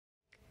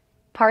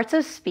Parts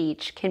of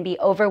speech can be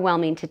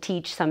overwhelming to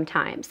teach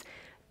sometimes.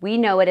 We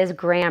know it as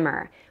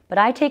grammar, but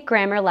I take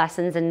grammar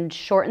lessons and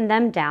shorten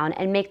them down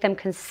and make them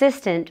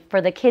consistent for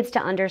the kids to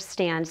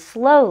understand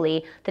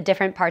slowly the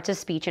different parts of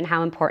speech and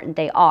how important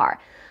they are.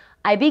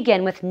 I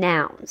begin with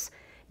nouns.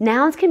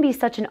 Nouns can be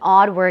such an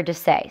odd word to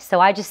say,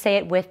 so I just say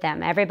it with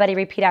them. Everybody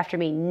repeat after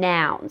me,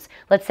 nouns.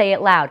 Let's say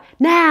it loud,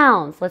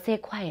 nouns. Let's say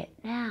it quiet,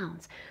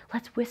 nouns.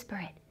 Let's whisper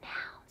it,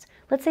 nouns.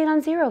 Let's say it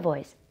on zero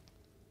voice.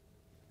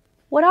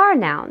 What are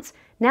nouns?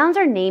 Nouns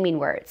are naming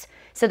words.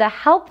 So to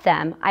help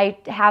them, I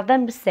have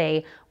them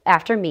say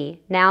after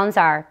me, nouns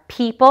are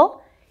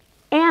people,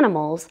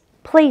 animals,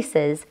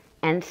 places,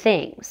 and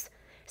things.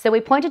 So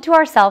we pointed to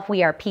ourselves,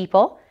 we are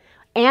people,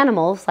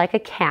 animals like a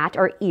cat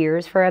or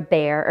ears for a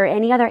bear or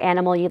any other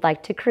animal you'd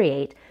like to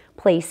create,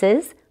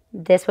 places,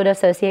 this would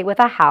associate with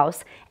a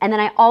house, and then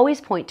I always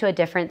point to a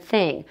different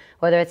thing,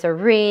 whether it's a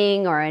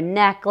ring or a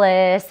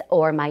necklace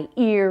or my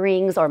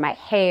earrings or my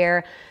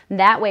hair.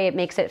 That way it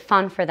makes it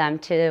fun for them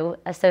to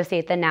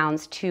associate the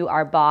nouns to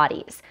our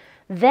bodies.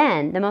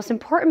 Then the most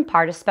important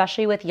part,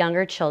 especially with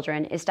younger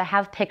children, is to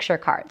have picture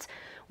cards.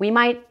 We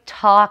might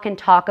talk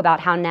about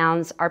how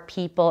nouns are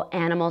people,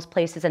 animals,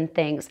 places, and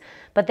things,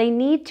 but they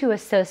need to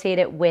associate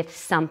it with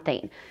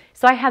something.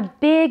 So I have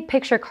big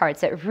picture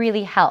cards that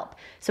really help.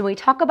 So when we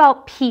talk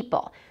about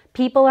people,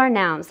 people are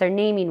nouns, they're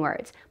naming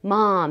words.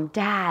 Mom,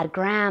 dad,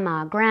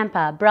 grandma,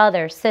 grandpa,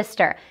 brother,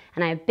 sister.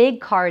 And I have big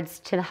cards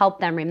to help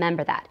them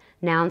remember that.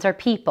 Nouns are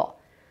people.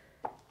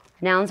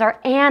 Nouns are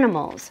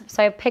animals.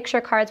 So I have picture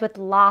cards with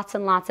lots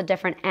and lots of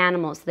different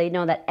animals. So they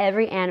know that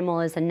every animal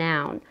is a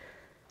noun.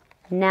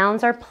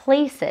 Nouns are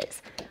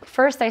places.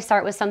 First, I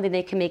start with something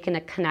they can make a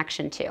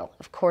connection to.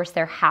 Of course,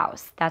 their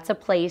house. That's a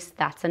place,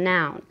 that's a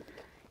noun.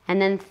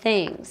 And then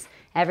things.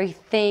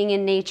 Everything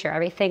in nature,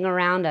 everything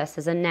around us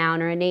is a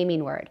noun or a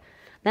naming word.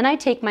 Then I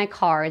take my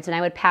cards and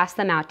I would pass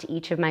them out to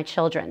each of my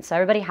children. So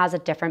everybody has a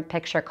different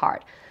picture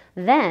card.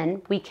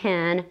 Then we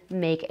can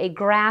make a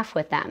graph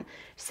with them.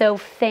 So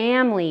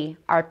family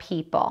are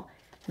people.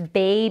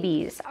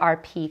 Babies are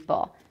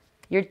people.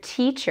 Your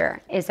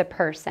teacher is a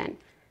person.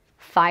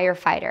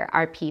 Firefighter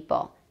are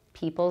people.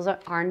 Peoples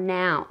are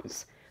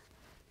nouns.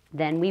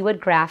 Then we would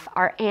graph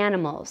our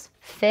animals.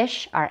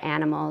 Fish are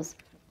animals.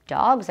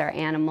 Dogs are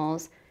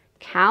animals.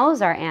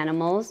 Cows are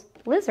animals.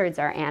 Lizards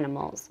are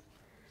animals.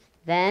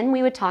 Then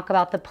we would talk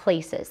about the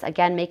places.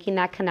 Again, making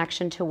that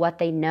connection to what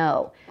they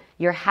know.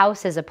 Your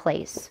house is a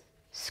place.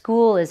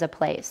 School is a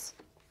place.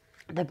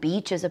 The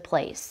beach is a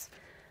place.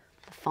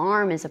 The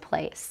farm is a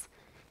place.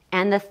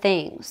 And the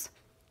things.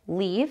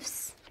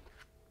 Leaves,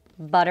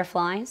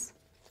 butterflies,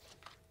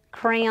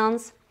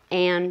 crayons,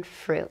 and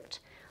fruit.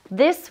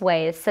 This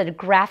way, it's a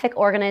graphic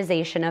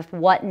organization of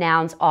what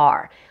nouns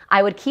are.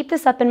 I would keep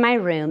this up in my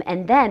room,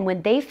 and then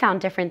when they found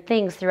different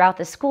things throughout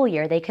the school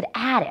year, they could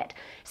add it.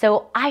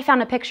 So I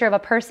found a picture of a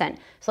person,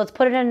 so let's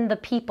put it in the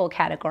people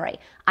category.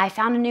 I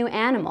found a new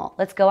animal.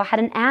 Let's go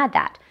ahead and add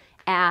that.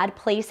 Add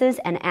places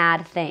and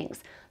add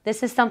things.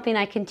 This is something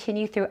I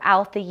continue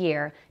throughout the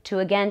year to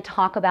again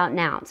talk about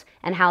nouns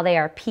and how they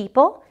are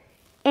people,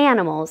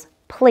 animals,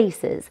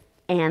 places,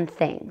 and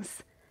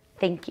things.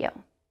 Thank you.